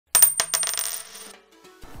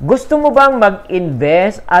Gusto mo bang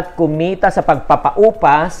mag-invest at kumita sa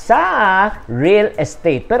pagpapaupa sa real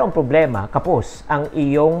estate? Pero ang problema, kapos ang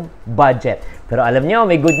iyong budget. Pero alam nyo,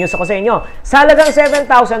 may good news ako sa inyo. Sa halagang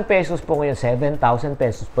 7,000 pesos po ngayon, 7,000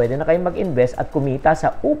 pesos, pwede na kayong mag-invest at kumita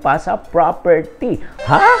sa upa sa property.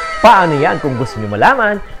 Ha? Paano yan? Kung gusto nyo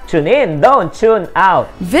malaman, tune in, don't tune out.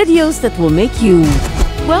 Videos that will make you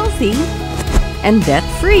wealthy and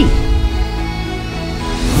debt-free.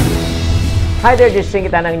 Hi there, this is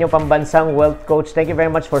Chinkee Tan, ang inyong pambansang wealth coach. Thank you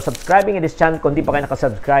very much for subscribing in this channel. Kung di pa kayo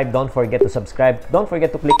nakasubscribe, don't forget to subscribe. Don't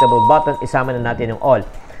forget to click the bell button. Isama na natin yung all.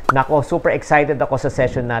 Nako, super excited ako sa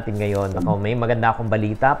session natin ngayon. Nako, may maganda akong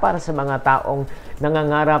balita para sa mga taong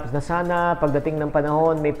nangangarap na sana pagdating ng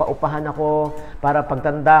panahon, may paupahan ako para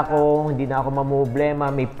pagtanda ko, hindi na ako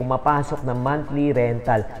mamumblema, may pumapasok na monthly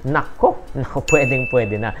rental. Nako,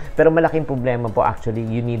 pwede na. Pero malaking problema po actually,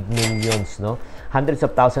 you need millions, no? Hundreds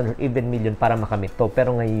of thousands or even million para makamit to.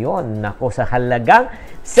 Pero ngayon, nako, sa halagang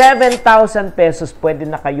 7,000 pesos, pwede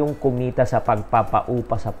na kayong kumita sa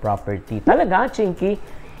pagpapaupa sa property. Talaga,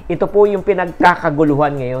 Chinkee? Ito po yung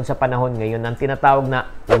pinagkakaguluhan ngayon sa panahon ngayon ng tinatawag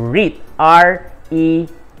na REIT.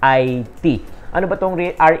 R-E-I-T. Ano ba itong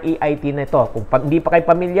REIT na ito? Kung hindi pa kayo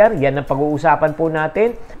pamilyar, yan ang pag-uusapan po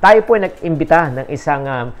natin. Tayo po ay nag-imbita ng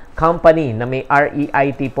isang company na may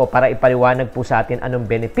REIT po para ipaliwanag po sa atin anong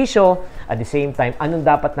benepisyo, at the same time, anong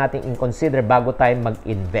dapat natin i-consider bago tayo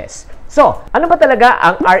mag-invest. So, ano ba talaga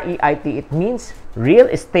ang REIT? It means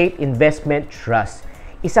Real Estate Investment Trust.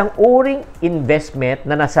 Isang uring investment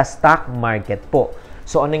na nasa stock market po.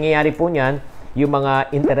 So, ang nangyayari po niyan, yung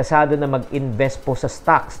mga interesado na mag-invest po sa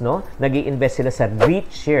stocks, no? Nag-i-invest sila sa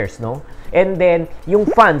REIT shares, no? And then, yung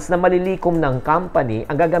funds na malilikom ng company,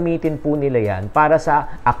 ang gagamitin po nila yan para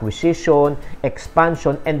sa acquisition,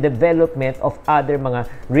 expansion, and development of other mga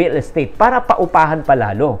real estate para paupahan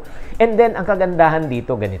palalo. And then, ang kagandahan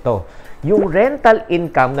dito, ganito. Yung rental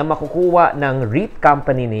income na makukuha ng REIT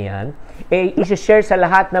company niyan, i-share sa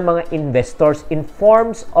lahat ng mga investors in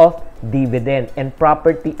forms of dividend and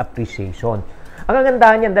property appreciation. Ang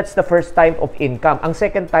kagandahan yan, that's the first type of income. Ang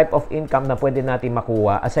second type of income na pwede natin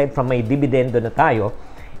makuha, aside from may dividendo na tayo,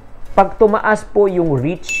 pag tumaas po yung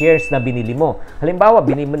REIT shares na binili mo. Halimbawa,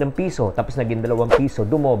 binili mo ng piso, tapos naging 2 piso,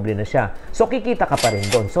 dumoble na siya. So, kikita ka pa rin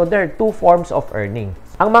doon. So, there are two forms of earning.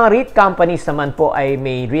 Ang mga REIT companies naman po ay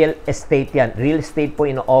may real estate yan. Real estate po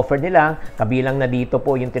ino-offer nila. Kabilang na dito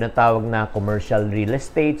po yung tinatawag na commercial real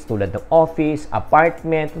estates tulad ng office,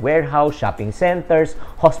 apartment, warehouse, shopping centers,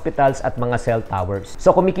 hospitals at mga cell towers.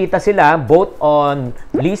 So kumikita sila both on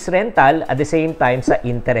lease rental at the same time sa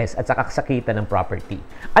interest at sa kakasakita ng property.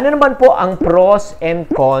 Ano naman po ang pros and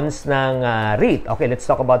cons ng REIT? Okay, let's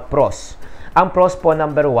talk about pros. Ang pros po,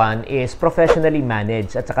 number 1 is professionally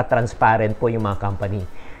managed at saka transparent po yung mga company.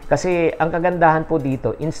 Kasi ang kagandahan po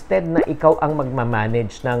dito, instead na ikaw ang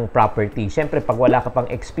magmamanage ng property, syempre pag wala ka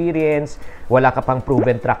pang experience, wala ka pang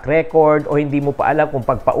proven track record, o hindi mo pa alam kung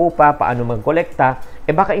pagpaupa, paano magkolekta,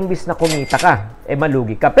 baka imbis na kumita ka,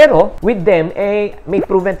 malugi ka. Pero with them, may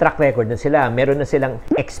proven track record na sila, meron na silang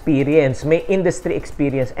experience, may industry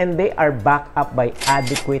experience, and they are backed up by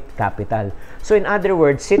adequate capital. So in other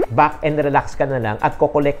words, sit back and relax ka na lang at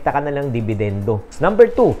kokolekta ka na lang dividendo.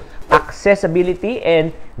 Number 2, accessibility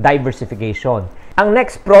and diversification. Ang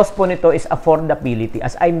next pros po nito is affordability.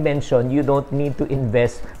 As I mentioned, you don't need to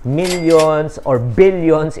invest millions or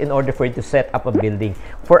billions in order for you to set up a building.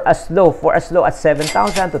 For as low as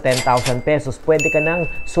 7,000 to 10,000 pesos, pwede ka nang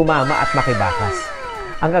sumama at makibakas.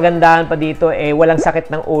 Ang kagandahan pa dito, walang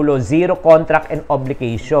sakit ng ulo, zero contract and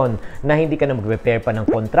obligation, na hindi ka na mag-prepare pa ng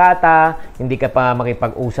kontrata, hindi ka pa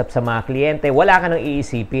makipag-usap sa mga kliyente, wala ka nang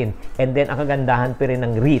iisipin. And then, ang kagandahan pa rin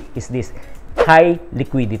ng REIT is this high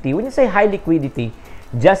liquidity. When you say high liquidity,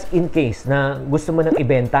 just in case na gusto mo nang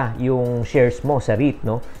ibenta yung shares mo sa REIT,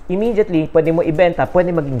 no? Immediately, pwede mo ibenta,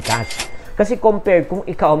 pwede maging cash. Kasi compared kung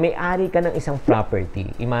ikaw may-ari ka ng isang property,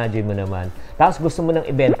 imagine mo naman, tapos gusto mo nang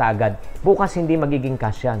ibenta agad, bukas hindi magiging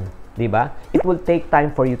cash yan, di ba? It will take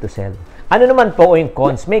time for you to sell. Ano naman po yung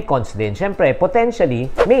cons? May cons din. Siyempre, potentially,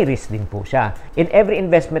 may risk din po siya. In every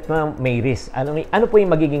investment may risk. Ano po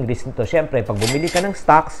yung magiging risk nito? Siyempre, pag bumili ka ng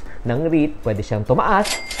stocks, ng REIT, pwede siyang tumaas,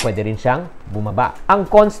 pwede rin siyang bumaba. Ang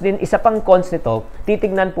cons din, isa pang cons nito,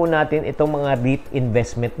 titignan po natin itong mga REIT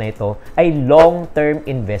investment na ito ay long-term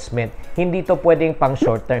investment. Hindi to pwedeng pang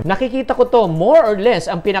short-term. Nakikita ko to, more or less,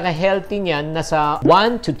 ang pinaka-healthy niyan nasa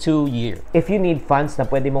 1 to 2 years. If you need funds na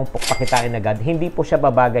pwede mong pakitain agad, hindi po siya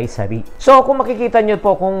babagay sa REIT. So, kung makikita nyo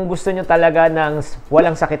po, kung gusto nyo talaga ng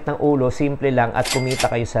walang sakit ng ulo, simple lang at kumita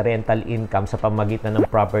kayo sa rental income sa pamamagitan ng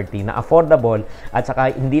property na affordable at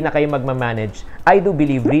saka hindi na kayo magmamanage, I do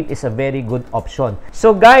believe REIT is a very good good option.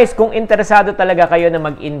 So guys, kung interesado talaga kayo na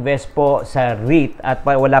mag-invest po sa REIT at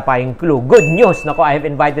wala pa yung clue, good news! Nako, I have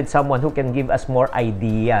invited someone who can give us more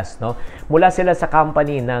ideas. No? Mula sila sa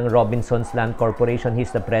company ng Robinsons Land Corporation. He's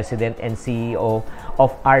the President and CEO of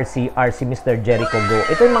RCR, si Mr. Jericho Go.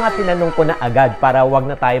 Ito yung mga tinanong ko na agad para wag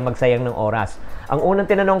na tayo magsayang ng oras. Ang unang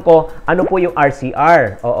tinanong ko, ano po yung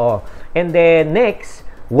RCR? Oo. And then next,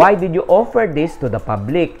 why did you offer this to the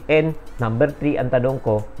public? And number 3, ang tanong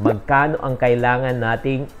ko, magkano ang kailangan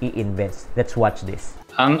nating i-invest? Let's watch this.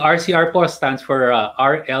 Ang RCR po stands for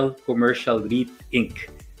RL Commercial REIT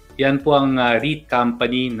Inc. Yan po ang REIT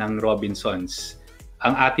company ng Robinsons.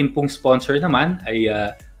 Ang ating pong sponsor naman ay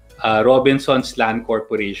Robinsons Land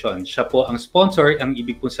Corporation. Siya po ang sponsor. Ang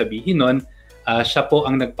ibig pong sabihin nun, siya po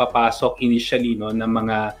ang nagpapasok initially no, ng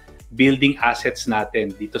mga building assets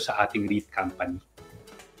natin dito sa ating REIT company.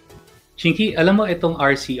 Chinkee, alam mo itong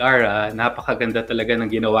RCR, napakaganda talaga ng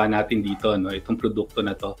ginawa natin dito, no, itong produkto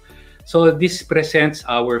na to. So this presents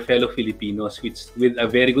our fellow Filipinos with a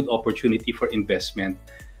very good opportunity for investment.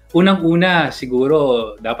 Unang-una,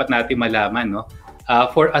 siguro dapat natin malaman, no,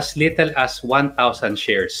 for as little as 1,000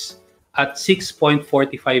 shares at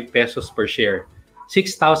 6.45 pesos per share,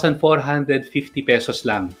 6,450 pesos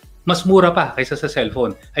lang. Mas mura pa kaysa sa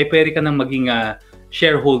cellphone, ay pwede ka nang maging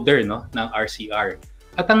shareholder no, ng RCR.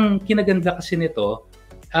 At ang kinaganda kasi nito,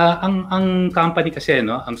 ang company kasi,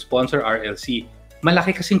 no, ang sponsor RLC,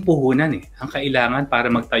 malaki kasing puhunan ang kailangan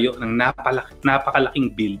para magtayo ng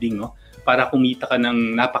napakalaking building, no, para kumita ka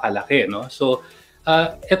ng napakalaki. No? So,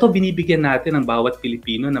 ito binibigyan natin ng bawat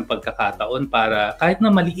Pilipino ng pagkakataon para kahit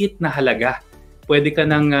na maliit na halaga, pwede ka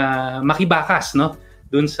nang makibakas, no?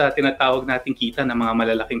 Doon sa tinatawag nating kita ng mga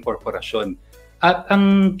malalaking korporasyon. At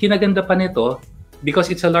ang kinaganda pa nito,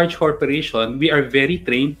 because it's a large corporation, we are very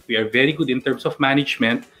trained, we are very good in terms of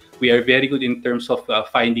management, we are very good in terms of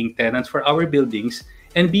finding tenants for our buildings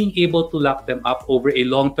and being able to lock them up over a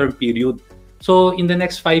long-term period. So in the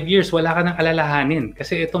next 5 years, wala ka nang alalahanin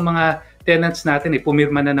kasi itong mga tenants natin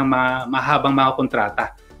pumirma na ng mahabang mga kontrata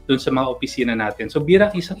doon sa mga opisina natin. So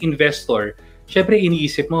bilang isang investor, syempre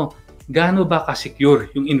iniisip mo, gaano ba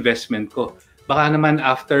ka-secure yung investment ko? Baka naman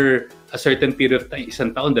after a certain period of time,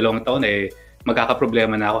 1 taon, 2 taon,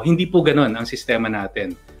 magkakaproblema na ako. Hindi po ganun ang sistema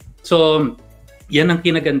natin. So, yan ang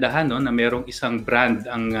kinagandahan, no, na merong isang brand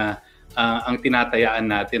ang tinatayaan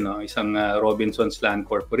natin, no, isang Robinsons Land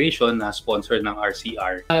Corporation na sponsor ng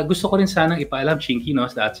RCR. Gusto ko rin sanang ipaalam, Chinkee, no,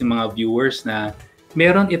 sa ating mga viewers na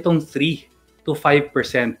meron itong 3 to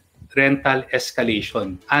 5% rental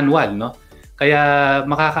escalation annual, no? Kaya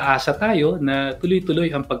makakaasa tayo na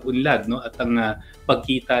tuloy-tuloy ang pag-unlad, no, at ang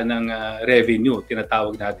pagkita ng revenue,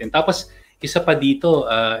 tinatawag natin. Tapos, isa pa dito,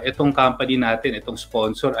 itong company natin, itong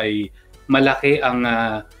sponsor ay malaki ang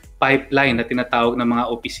pipeline na tinatawag ng mga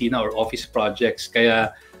opisina or office projects.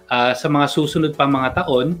 Kaya sa mga susunod pa mga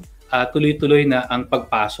taon, tuloy-tuloy na ang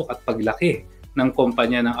pagpasok at paglaki ng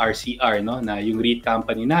kumpanya ng RCR, no, na yung REIT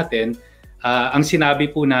company natin. Ang sinabi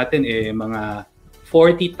po natin mga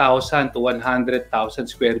 40,000 to 100,000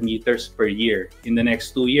 square meters per year in the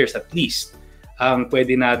next 2 years at least ang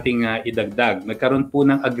pwede nating idagdag. Nagkaroon po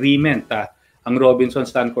ng agreement ang Robinsons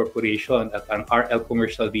Land Corporation at ang RL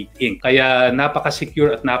Commercial REIT Inc. Kaya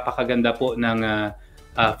napaka-secure at napakaganda po ng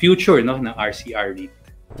future, no, ng RCR REIT.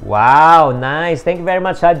 Wow, nice. Thank you very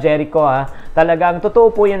much, Jericho. Talagang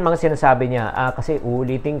totoo po 'yan mga sinasabi niya. Kasi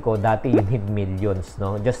uulitin ko, dati you need millions,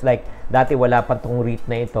 no? Just like dati wala pa tong REIT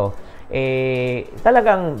na ito.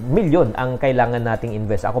 Talagang milyon ang kailangan nating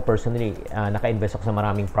invest. Ako personally, naka-invest ako sa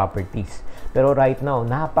maraming properties. Pero right now,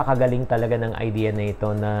 napakagaling talaga ng idea na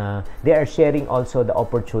ito na they are sharing also the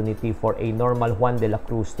opportunity for a normal Juan de la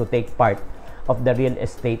Cruz to take part of the real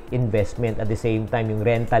estate investment at the same time yung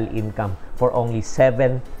rental income for only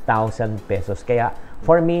 7,000 pesos. Kaya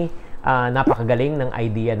for me, napakagaling ng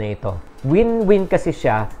idea na ito. Win-win kasi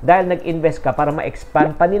siya dahil nag-invest ka para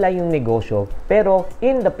ma-expand pa nila yung negosyo, pero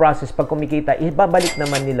in the process, pag kumikita, ibabalik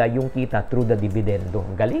naman nila yung kita through the dividendo.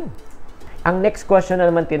 Galing! Ang next question na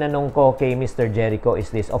naman tinanong ko kay Mr. Jericho is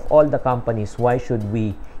this: of all the companies, why should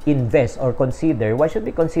we invest or why should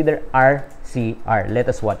we consider RCR? Let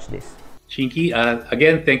us watch this. Chinkee,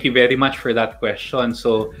 again, thank you very much for that question.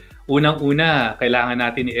 So, unang-una, kailangan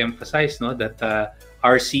natin i-emphasize, no, that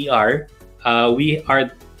RCR,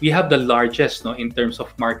 we have the largest, no, in terms of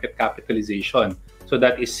market capitalization. So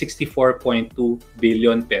that is 64.2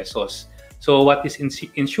 billion pesos. So what this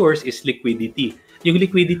ensures is liquidity. Yung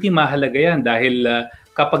liquidity mahalaga yan dahil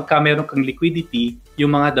kapag meron kang liquidity,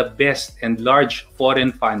 yung mga the best and large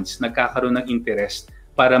foreign funds nagkakaroon ng interest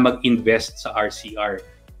para mag-invest sa RCR.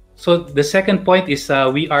 So the second point is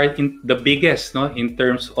we are in the biggest, no, in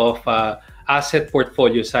terms of asset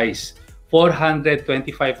portfolio size.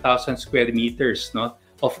 425,000 square meters, no,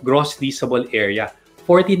 of gross leasable area.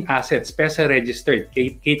 14 assets, PESA registered,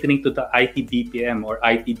 catering to the IT BPM or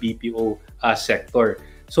IT BPO sector.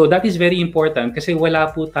 So that is very important kasi wala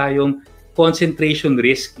po tayong concentration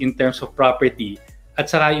risk in terms of property at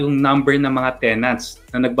saka yung number ng mga tenants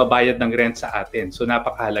na nagbabayad ng rent sa atin. So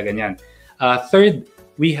napakahalaga niyan. Third,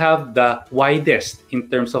 we have the widest in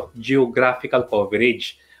terms of geographical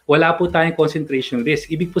coverage. Wala po tayong concentration risk.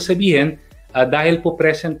 Ibig po sabihin, dahil po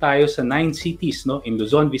present tayo sa 9 cities, no, in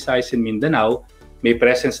Luzon, Visayas, and Mindanao, may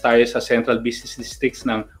presence tayo sa central business districts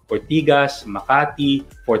ng Ortigas, Makati,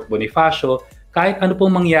 Fort Bonifacio. Kahit ano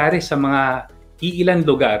pong mangyari sa mga iilang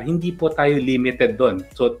lugar, hindi po tayo limited doon.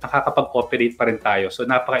 So nakakapag-operate pa rin tayo. So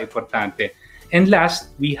napaka-importante. And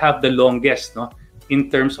last, we have the longest, no,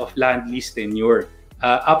 in terms of land lease tenure.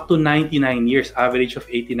 Up to 99 years, average of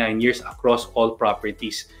 89 years across all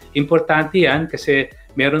properties. Importante yan kasi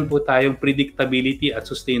meron po tayong predictability at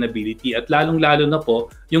sustainability at lalong-lalo na po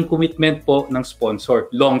yung commitment po ng sponsor.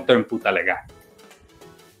 Long-term po talaga.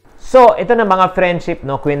 So, ito na mga friendship,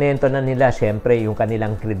 no, kwento na nila syempre yung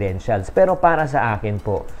kanilang credentials. Pero para sa akin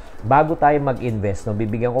po, bago tayo mag-invest, no,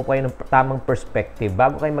 bibigyan ko kayo ng tamang perspective.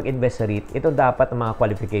 Bago kayo mag-invest sa REIT, ito dapat ang mga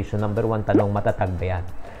qualification. Number 1, tanong, matatag ba yan?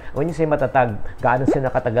 When you say matatag, gaano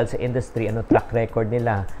sila nakatagal sa industry, ano track record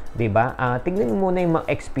nila, diba? Tingnan mo muna yung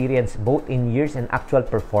mga experience both in years and actual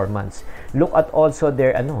performance. Look at also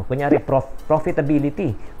their, kunyari,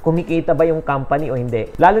 profitability. Kumikita ba yung company o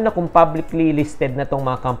hindi? Lalo na kung publicly listed na tong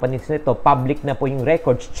mga companies nito, public na po yung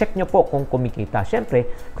records, check nyo po kung kumikita. Siyempre,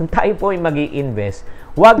 kung tayo po ay mag-i-invest,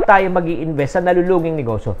 huwag tayo mag-i-invest sa naluluging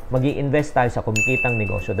negosyo. Mag-i-invest tayo sa kumikitang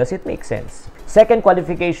negosyo. Does it make sense? Second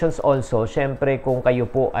qualifications also, syempre kung kayo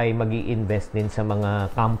po ay mag-i-invest din sa mga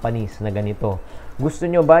companies na ganito. Gusto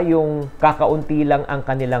nyo ba yung kakaunti lang ang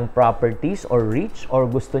kanilang properties or reach or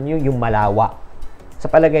gusto nyo yung malawak? Sa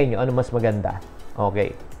palagay nyo, ano mas maganda?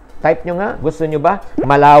 Okay. Type nyo nga, gusto nyo ba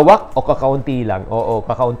malawak o kakaunti lang? Oo,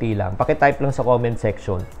 kakaunti lang. Paki-type lang sa comment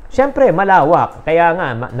section. Siyempre, malawak. Kaya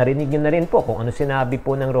nga, narinig nyo na rin po kung ano sinabi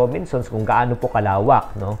po ng Robinsons, kung gaano po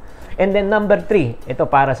kalawak, no? And then number 3, ito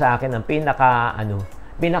para sa akin ang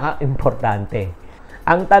pinaka-importante.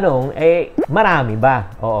 Ang tanong, marami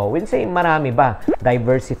ba? Oo, when say marami ba?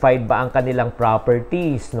 Diversified ba ang kanilang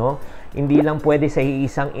properties, no? Hindi lang pwede sa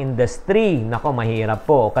iisang industry. Nako, mahirap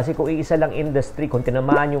po. Kasi kung iisa lang industry, kung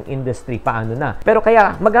tinamaan yung industry, paano na? Pero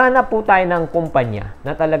kaya, maghanap po tayo ng kumpanya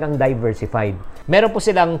na talagang diversified. Meron po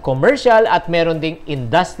silang commercial at meron ding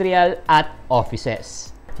industrial at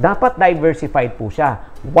offices. Dapat diversified po siya.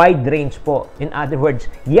 Wide range po. In other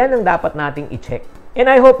words, yan ang dapat nating i-check. And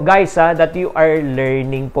I hope guys that you are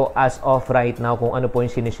learning po as of right now kung ano po yung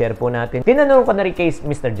sinishare po natin. Tinanong ko na rin kay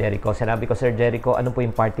Mr. Jericho. Sinabi ko, Sir Jericho, ano po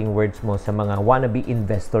yung parting words mo sa mga wannabe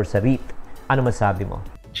investors sa REIT? Ano masabi mo?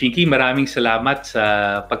 Chinkee, maraming salamat sa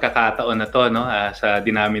pagkakataon na to, no? Sa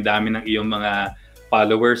dinami-dami ng iyong mga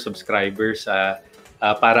followers, subscribers,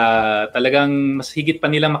 para talagang mas higit pa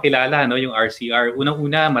nilang makilala, no, yung RCR.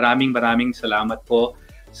 Unang-una, maraming salamat po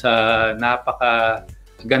sa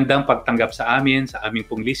napakagandang pagtanggap sa amin, sa aming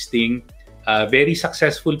pong listing. Very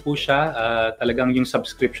successful po siya. Talagang yung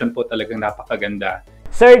subscription po talagang napakaganda.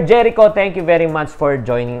 Sir Jericho, thank you very much for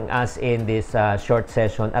joining us in this short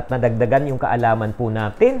session at nadagdagan yung kaalaman po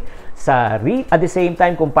natin sa REIT. At the same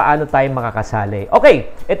time, kung paano tayo makakasali.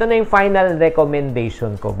 Okay, ito na yung final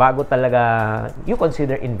recommendation ko bago talaga you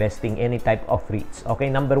consider investing any type of REITs.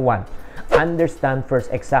 Okay, number 1, understand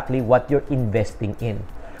first exactly what you're investing in.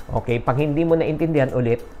 Okay, pag hindi mo naintindihan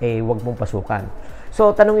ulit, wag mong pasukan.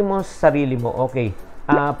 So, tanungin mo sa sarili mo, okay,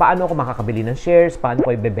 paano ako makakabili ng shares? Paano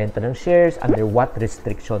ko ibebenta ng shares? Under what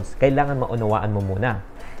restrictions? Kailangan maunawaan mo muna.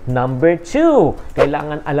 Number 2,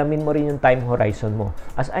 kailangan alamin mo rin yung time horizon mo.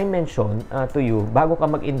 As I mentioned to you, bago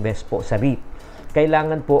ka mag-invest po sa REIT,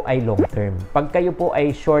 kailangan po ay long term. Pag kayo po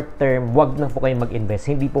ay short term, wag na po kayo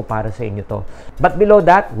mag-invest. Hindi po para sa inyo to. But below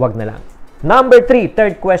that, wag na lang. Number 3,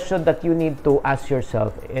 third question that you need to ask yourself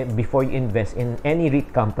before you invest in any REIT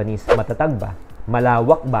companies, matatag ba?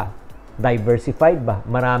 Malawak ba? Diversified ba?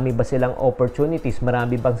 Marami ba silang opportunities?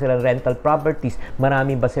 Marami bang silang rental properties?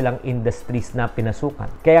 Marami ba silang industries na pinasukan?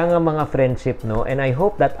 Kaya nga mga friendship, no? And I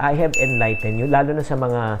hope that I have enlightened you, lalo na sa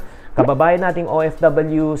mga kababayan nating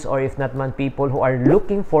OFWs or if not man people who are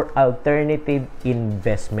looking for alternative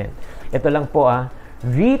investment. Ito lang po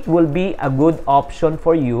REIT will be a good option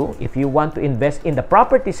for you if you want to invest in the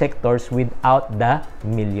property sectors without the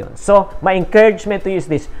millions. So, my encouragement to you is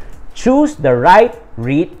this: choose the right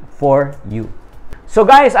REIT for you. So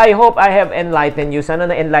guys, I hope I have enlightened you. Sana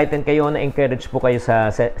na-enlighten kayo, na-encourage po kayo sa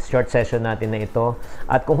short session natin na ito.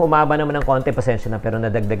 At kung humaba naman ng konti, pasensya na, pero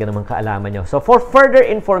nadagdagan naman kaalaman nyo. So for further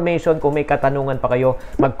information, kung may katanungan pa kayo,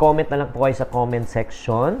 mag-comment na lang po kayo sa comment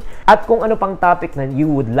section. At kung ano pang topic na you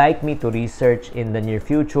would like me to research in the near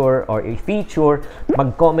future or a feature,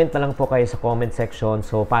 mag-comment na lang po kayo sa comment section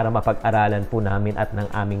so para mapag-aralan po namin at ng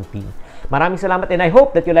aming team. Maraming salamat and I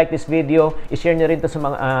hope that you like this video. I-share nyo rin to sa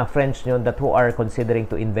mga friends nyo that who are considering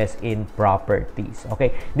to invest in properties.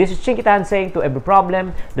 Okay? This is Chinkee Tan saying to every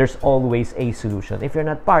problem, there's always a solution. If you're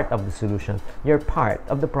not part of the solution, you're part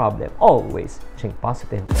of the problem. Always think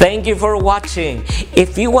positive. Thank you for watching.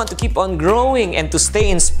 If you want to keep on growing and to stay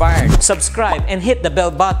inspired, subscribe and hit the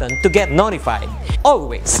bell button to get notified.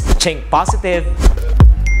 Always think positive.